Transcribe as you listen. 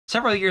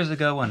Several years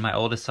ago when my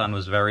oldest son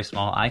was very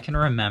small, I can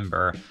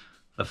remember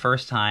the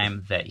first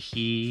time that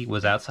he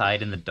was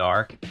outside in the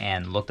dark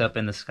and looked up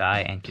in the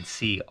sky and could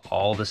see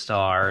all the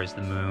stars,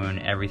 the moon,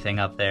 everything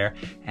up there,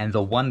 and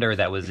the wonder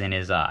that was in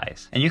his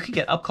eyes. And you can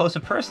get up close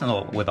and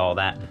personal with all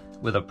that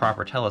with a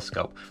proper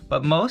telescope.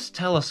 But most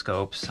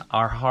telescopes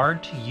are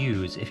hard to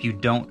use if you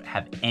don't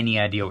have any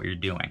idea what you're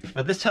doing.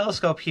 But this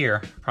telescope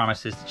here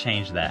promises to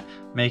change that,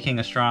 making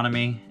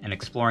astronomy and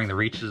exploring the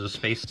reaches of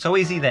space so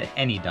easy that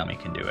any dummy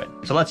can do it.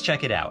 So let's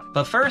check it out.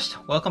 But first,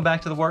 welcome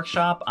back to the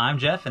workshop. I'm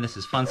Jeff, and this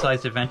is Fun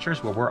Sized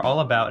Adventures, where we're all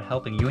about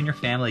helping you and your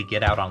family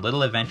get out on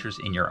little adventures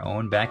in your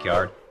own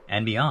backyard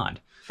and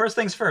beyond. First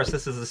things first,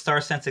 this is the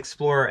Starsense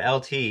Explorer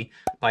LT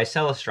by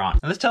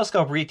Celestron. Now, this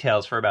telescope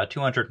retails for about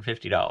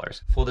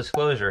 $250. Full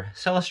disclosure,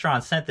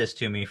 Celestron sent this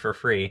to me for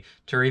free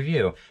to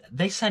review.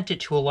 They sent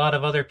it to a lot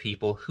of other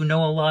people who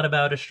know a lot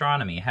about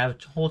astronomy,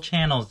 have whole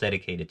channels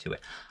dedicated to it.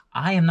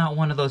 I am not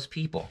one of those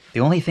people. The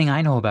only thing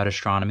I know about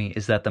astronomy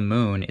is that the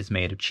moon is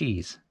made of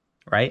cheese,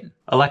 right?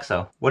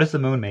 Alexa, what is the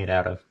moon made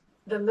out of?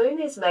 The moon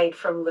is made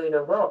from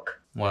lunar rock.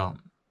 Well,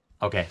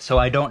 okay, so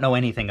I don't know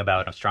anything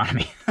about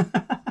astronomy.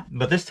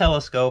 But this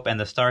telescope and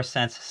the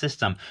Starsense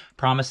system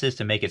promises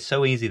to make it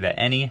so easy that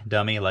any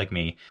dummy like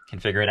me can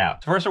figure it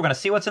out. So first we're going to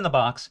see what's in the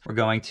box, we're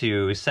going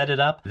to set it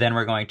up, then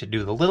we're going to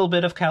do the little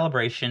bit of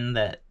calibration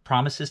that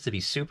promises to be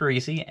super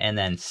easy, and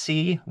then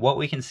see what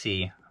we can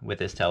see with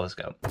this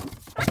telescope.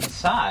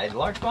 Inside, the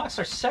large box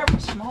are several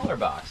smaller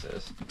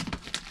boxes,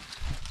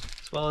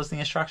 as well as the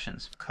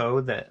instructions.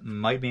 Code that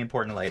might be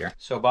important later.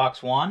 So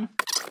box one,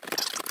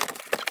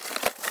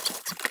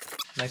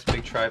 nice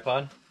big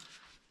tripod.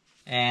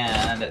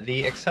 And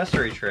the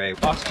accessory tray.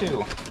 Box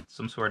two,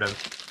 some sort of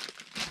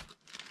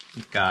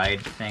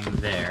guide thing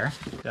there.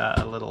 Got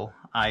a little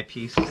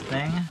eyepiece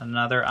thing,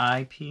 another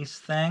eyepiece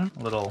thing,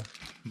 a little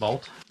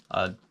bolt,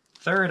 a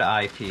third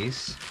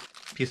eyepiece,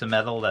 piece of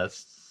metal that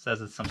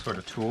says it's some sort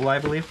of tool, I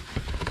believe.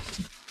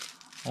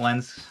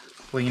 Lens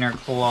cleaner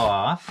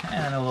cloth,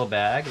 and a little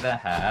bag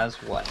that has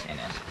what in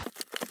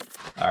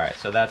it? Alright,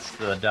 so that's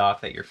the dock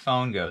that your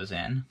phone goes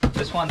in.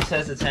 This one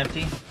says it's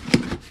empty,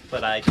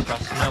 but I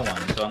trust no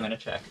one, so I'm gonna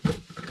check.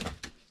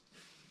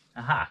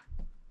 Aha!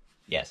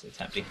 Yes, it's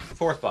empty.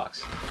 Fourth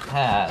box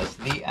has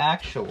the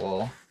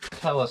actual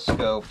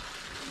telescope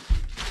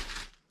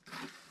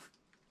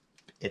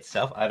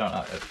itself. I don't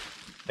know.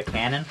 The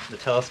cannon, the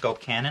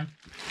telescope cannon,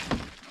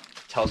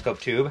 telescope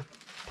tube,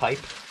 pipe.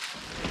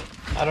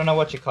 I don't know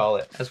what you call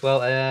it. As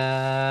well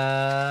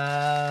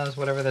as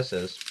whatever this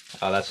is.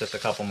 Oh, that's just a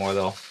couple more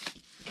little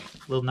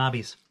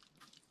knobbies.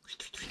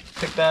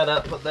 Pick that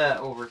up, put that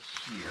over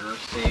here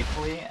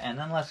safely, and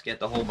then let's get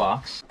the whole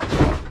box.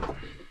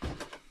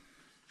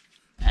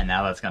 And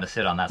now that's going to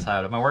sit on that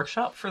side of my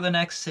workshop for the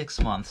next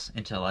 6 months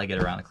until I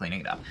get around to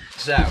cleaning it up.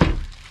 So,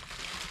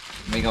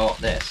 we got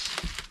this.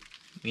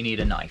 We need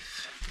a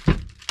knife.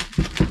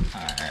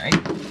 Alright.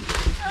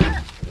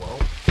 Whoa.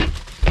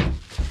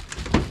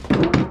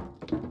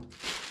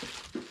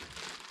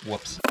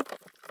 Whoops.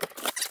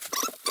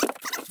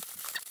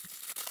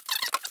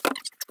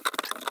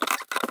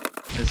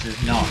 This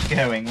is not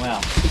going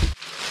well.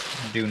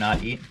 Do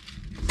not eat.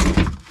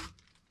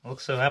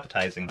 Looks so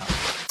appetizing though.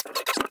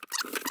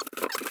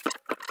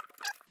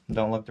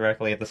 Don't look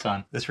directly at the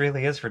sun. This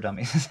really is for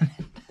dummies, isn't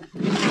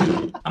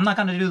it? I'm not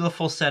going to do the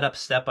full setup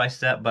step by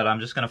step, but I'm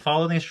just going to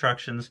follow the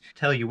instructions,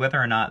 tell you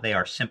whether or not they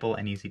are simple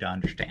and easy to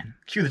understand.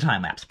 Cue the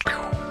time lapse.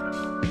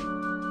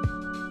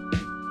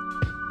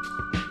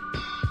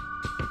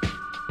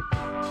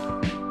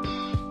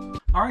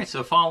 Alright,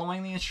 so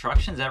following the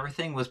instructions,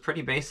 everything was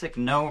pretty basic,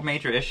 no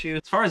major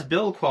issues. As far as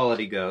build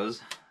quality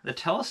goes, the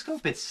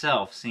telescope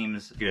itself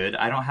seems good.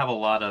 I don't have a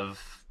lot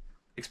of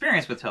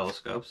experience with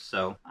telescopes,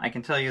 so I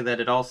can tell you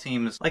that it all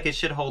seems like it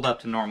should hold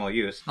up to normal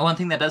use. The one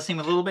thing that does seem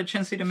a little bit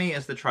chintzy to me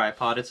is the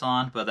tripod it's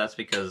on, but that's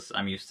because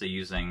I'm used to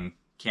using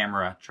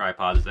camera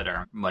tripods that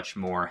are much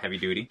more heavy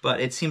duty.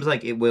 But it seems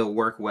like it will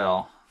work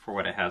well for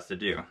what it has to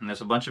do. And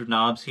there's a bunch of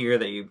knobs here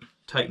that you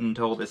tighten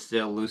to hold it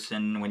still,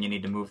 loosen when you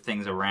need to move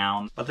things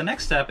around. But the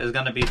next step is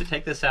going to be to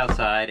take this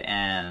outside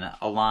and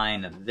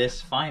align this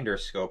finder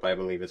scope, I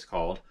believe it's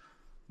called,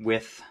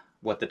 with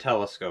what the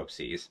telescope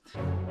sees.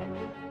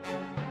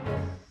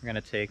 We're going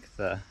to take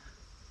the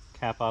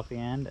cap off the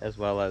end as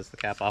well as the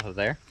cap off of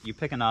there. You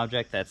pick an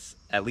object that's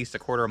at least a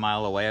quarter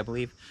mile away, I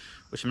believe,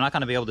 which I'm not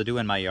going to be able to do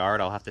in my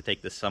yard. I'll have to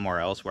take this somewhere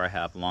else where I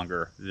have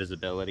longer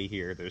visibility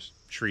here. There's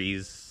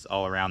trees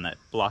all around that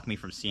block me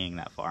from seeing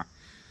that far.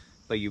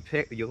 But you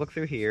look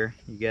through here,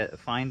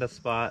 find a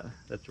spot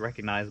that's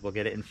recognizable,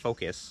 get it in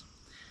focus,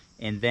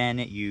 and then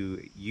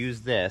you use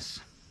this,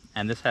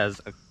 and this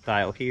has a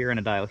dial here and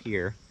a dial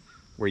here,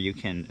 where you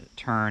can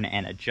turn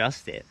and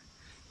adjust it,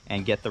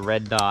 and get the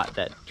red dot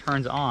that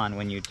turns on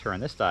when you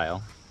turn this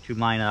dial to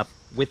line up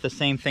with the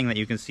same thing that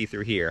you can see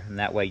through here, and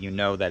that way you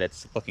know that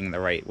it's looking the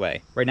right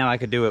way. Right now I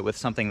could do it with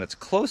something that's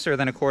closer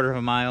than a quarter of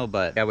a mile,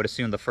 but I would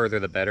assume the further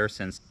the better,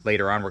 since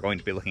later on we're going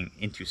to be looking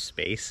into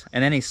space.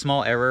 And any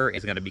small error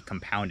is going to be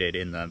compounded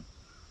in the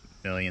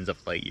millions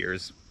of light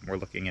years we're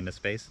looking into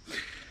space.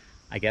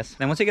 I guess.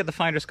 Then once you get the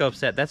finder scope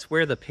set, that's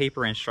where the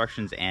paper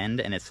instructions end,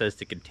 and it says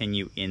to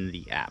continue in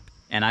the app.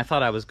 And I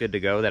thought I was good to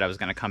go, that I was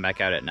going to come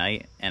back out at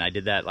night, and I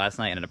did that last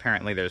night, and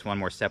apparently there's one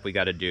more step we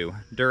got to do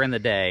during the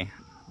day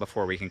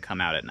before we can come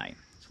out at night.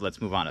 So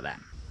let's move on to that.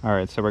 All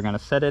right, so we're going to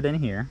set it in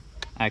here.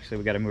 Actually,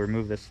 we got to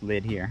remove this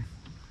lid here.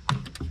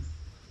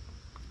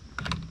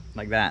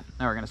 Like that.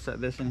 Now we're going to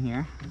set this in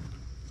here.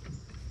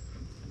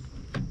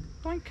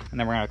 Boink. And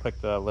then we're going to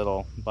click the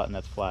little button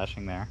that's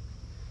flashing there.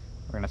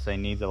 We're going to say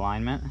needs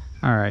alignment.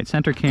 All right,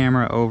 center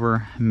camera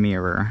over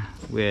mirror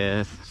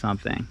with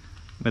something.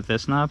 With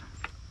this knob.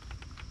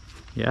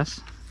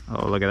 Yes.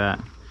 Oh, look at that.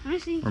 I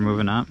see. We're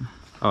moving up.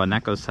 Oh, and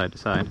that goes side to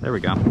side. There we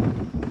go.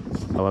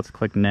 So let's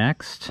click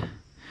next.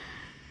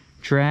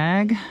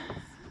 Drag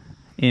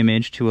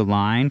image to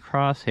align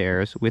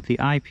crosshairs with the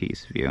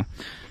eyepiece view.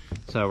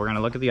 So we're going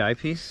to look at the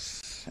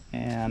eyepiece,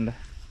 and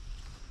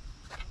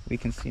we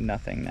can see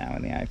nothing now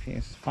in the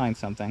eyepiece. Find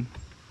something.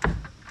 And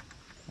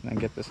then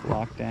get this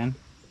locked in.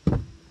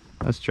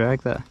 Let's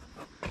drag the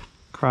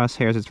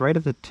crosshairs. It's right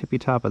at the tippy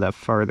top of that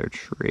farther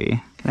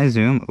tree. Can I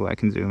zoom? Oh, I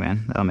can zoom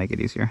in. That'll make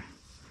it easier.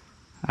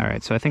 All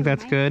right, so I think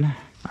that's good.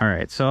 All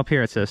right, so up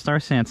here it says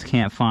Starsense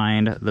can't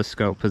find the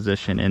scope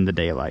position in the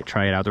daylight.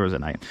 Try it outdoors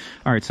at night.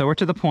 All right, so we're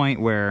to the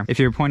point where if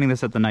you're pointing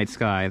this at the night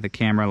sky, the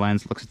camera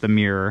lens looks at the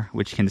mirror,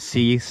 which can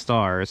see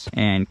stars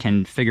and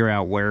can figure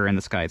out where in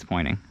the sky it's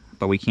pointing.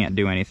 But we can't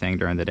do anything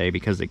during the day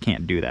because it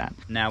can't do that.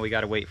 Now we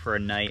gotta wait for a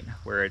night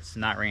where it's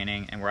not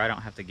raining and where I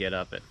don't have to get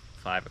up at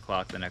 5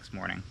 o'clock the next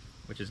morning,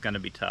 which is gonna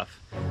be tough.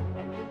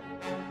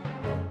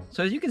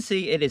 So as you can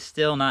see, it is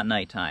still not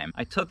nighttime.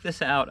 I took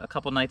this out a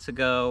couple nights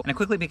ago, and it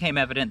quickly became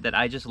evident that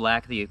I just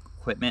lack the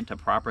equipment to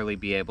properly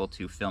be able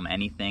to film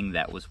anything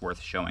that was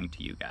worth showing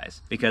to you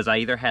guys. Because I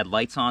either had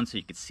lights on so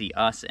you could see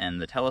us and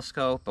the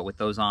telescope, but with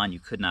those on, you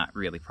could not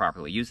really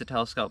properly use the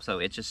telescope, so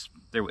it just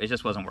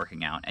wasn't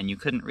working out, and you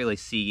couldn't really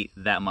see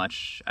that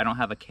much. I don't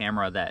have a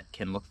camera that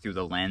can look through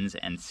the lens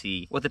and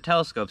see what the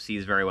telescope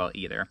sees very well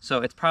either.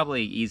 So it's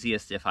probably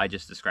easiest if I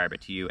just describe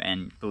it to you,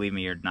 and believe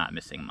me, you're not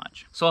missing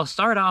much. So I'll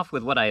start off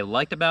with what I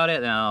liked about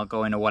it, then I'll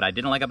go into what I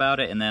didn't like about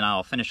it, and then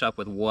I'll finish up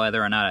with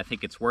whether or not I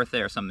think it's worth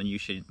it or something you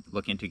should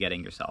look into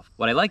getting yourself.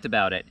 What I liked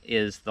about it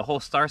is the whole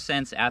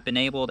Starsense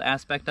app-enabled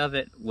aspect of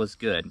it was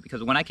good,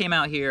 because when I came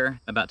out here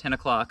about 10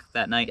 o'clock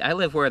that night, I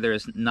live where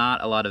there's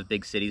not a lot of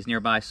big cities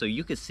nearby, so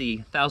you could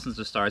see thousands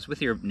of stars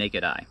with your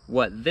naked eye.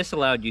 What this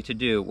allowed you to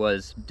do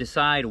was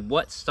decide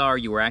what star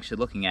you were actually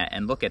looking at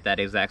and look at that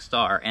exact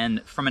star.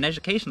 And from an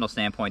educational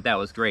standpoint, that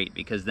was great,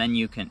 because then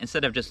you can,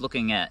 instead of just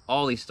looking at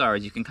all these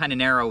stars, you can kind of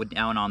narrow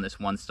down on this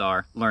one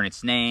star, learn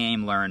its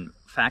name, learn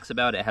facts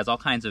about it. It has all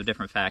kinds of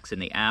different facts in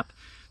the app.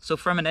 So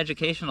from an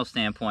educational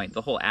standpoint,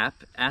 the whole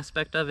app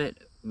aspect of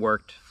it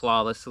worked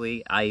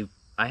flawlessly. I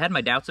had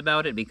my doubts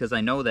about it because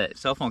I know that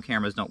cell phone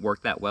cameras don't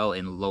work that well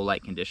in low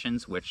light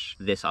conditions, which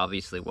this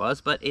obviously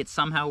was, but it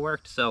somehow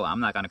worked, so I'm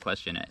not going to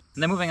question it.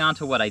 And then moving on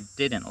to what I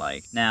didn't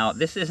like. Now,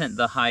 this isn't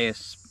the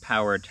highest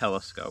powered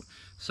telescope,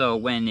 so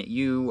when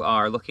you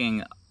are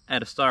looking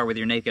at a star with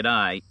your naked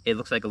eye, it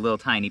looks like a little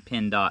tiny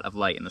pin dot of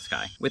light in the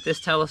sky. With this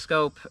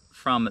telescope,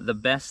 from the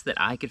best that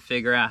I could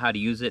figure out how to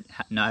use it,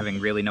 not having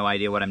really no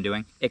idea what I'm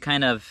doing, it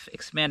kind of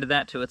expanded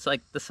that to it's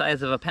like the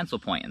size of a pencil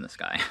point in the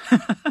sky,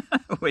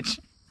 which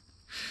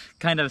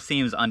kind of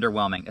seems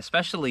underwhelming,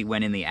 especially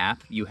when in the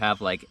app you have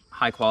like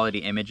high quality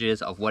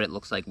images of what it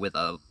looks like with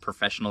a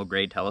professional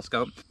grade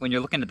telescope. When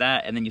you're looking at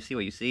that and then you see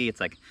what you see, it's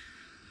like,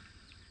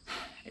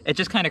 it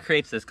just kind of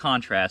creates this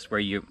contrast where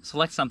you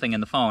select something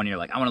in the phone and you're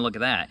like, I want to look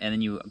at that, and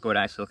then you go to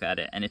actually look at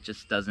it and it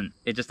just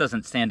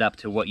doesn't stand up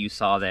to what you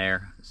saw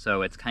there.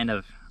 So it's kind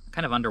of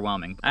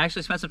underwhelming. I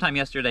actually spent some time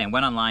yesterday and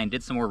went online,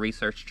 did some more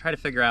research to try to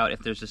figure out if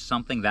there's just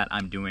something that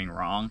I'm doing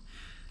wrong.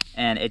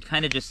 And it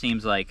kind of just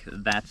seems like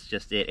that's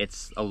just it.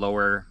 It's a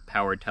lower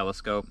powered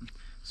telescope,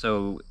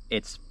 so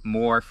it's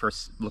more for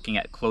looking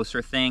at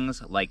closer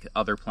things like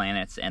other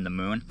planets and the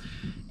moon.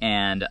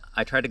 And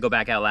I tried to go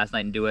back out last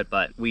night and do it,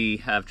 but we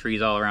have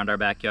trees all around our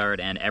backyard,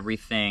 and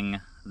everything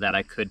that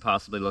I could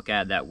possibly look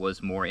at that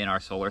was more in our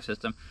solar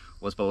system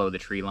was below the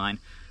tree line.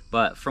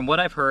 But from what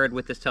I've heard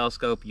with this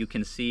telescope, you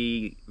can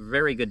see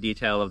very good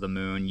detail of the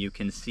moon. You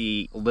can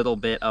see a little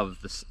bit of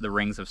the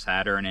rings of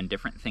Saturn and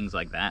different things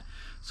like that.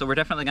 So we're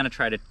definitely going to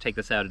try to take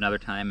this out another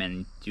time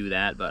and do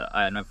that. But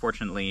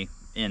unfortunately,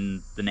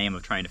 in the name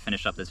of trying to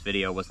finish up this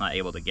video, was not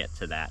able to get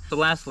to that. So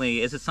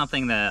lastly, is it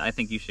something that I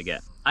think you should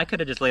get? I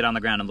could have just laid on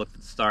the ground and looked at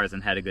the stars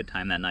and had a good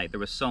time that night. There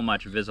was so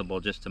much visible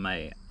just to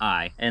my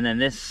eye. And then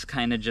this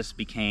kind of just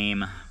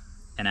became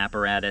an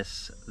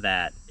apparatus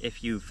that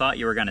if you thought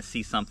you were going to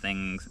see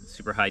something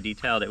super high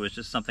detailed, it was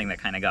just something that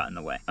kind of got in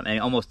the way. And it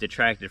almost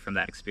detracted from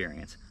that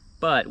experience.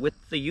 But with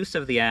the use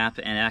of the app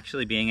and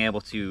actually being able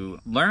to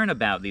learn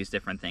about these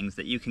different things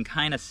that you can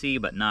kind of see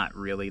but not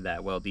really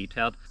that well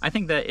detailed, I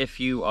think that if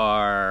you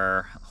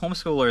are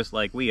homeschoolers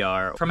like we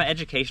are, from an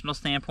educational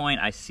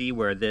standpoint, I see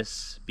where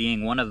this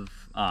being one of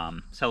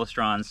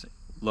Celestron's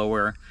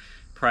lower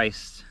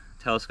priced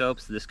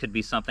telescopes, this could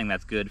be something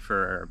that's good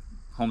for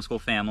homeschool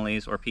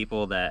families or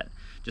people that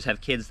just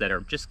have kids that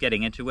are just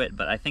getting into it,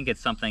 but I think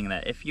it's something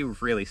that if you're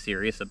really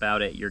serious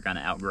about it, you're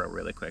gonna outgrow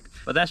really quick.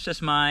 But that's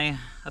just my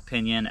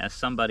opinion as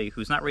somebody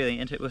who's not really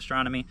into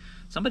astronomy,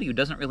 somebody who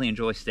doesn't really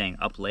enjoy staying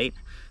up late.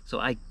 So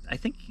I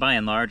think by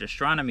and large,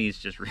 astronomy is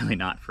just really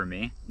not for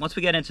me. Once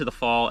we get into the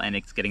fall and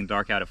it's getting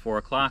dark out at 4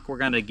 o'clock, we're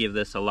gonna give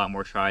this a lot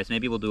more tries.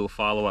 Maybe we'll do a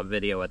follow-up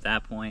video at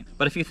that point.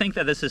 But if you think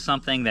that this is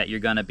something that you're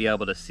gonna be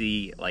able to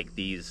see like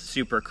these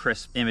super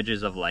crisp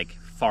images of like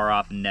far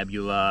off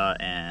nebula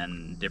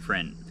and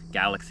different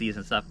galaxies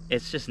and stuff,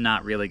 it's just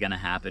not really gonna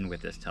happen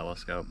with this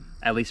telescope,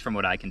 at least from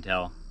what I can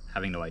tell,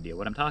 having no idea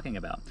what I'm talking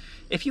about.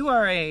 If you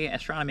are an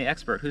astronomy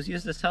expert who's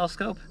used this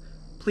telescope,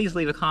 please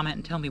leave a comment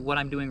and tell me what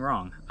I'm doing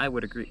wrong. I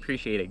would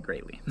appreciate it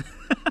greatly.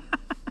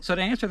 So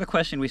to answer the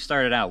question we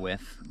started out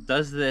with,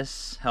 does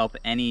this help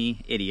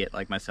any idiot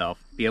like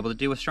myself be able to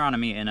do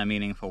astronomy in a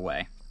meaningful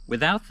way?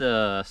 Without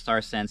the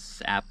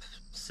Starsense app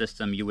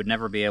system, you would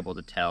never be able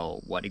to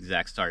tell what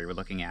exact star you were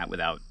looking at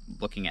without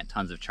looking at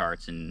tons of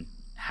charts and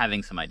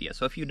having some idea.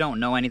 So if you don't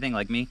know anything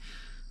like me,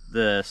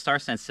 the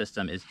Starsense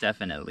system is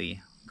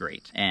definitely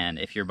great. And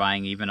if you're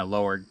buying even a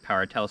lower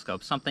powered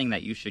telescope, something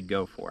that you should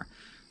go for.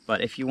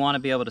 But if you want to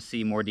be able to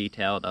see more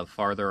detailed of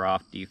farther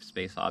off deep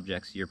space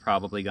objects, you're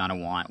probably going to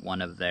want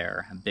one of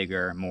their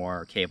bigger,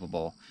 more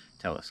capable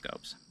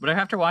telescopes. But if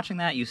after watching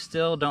that you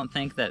still don't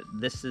think that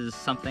this is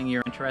something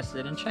you're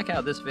interested in, check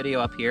out this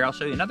video up here. I'll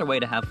show you another way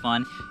to have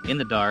fun in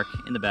the dark,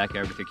 in the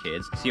backyard with your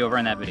kids. See you over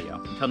in that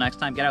video. Until next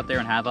time, get out there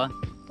and have a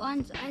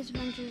fun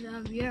adventures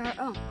of your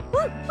own.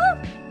 Woo,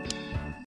 woo.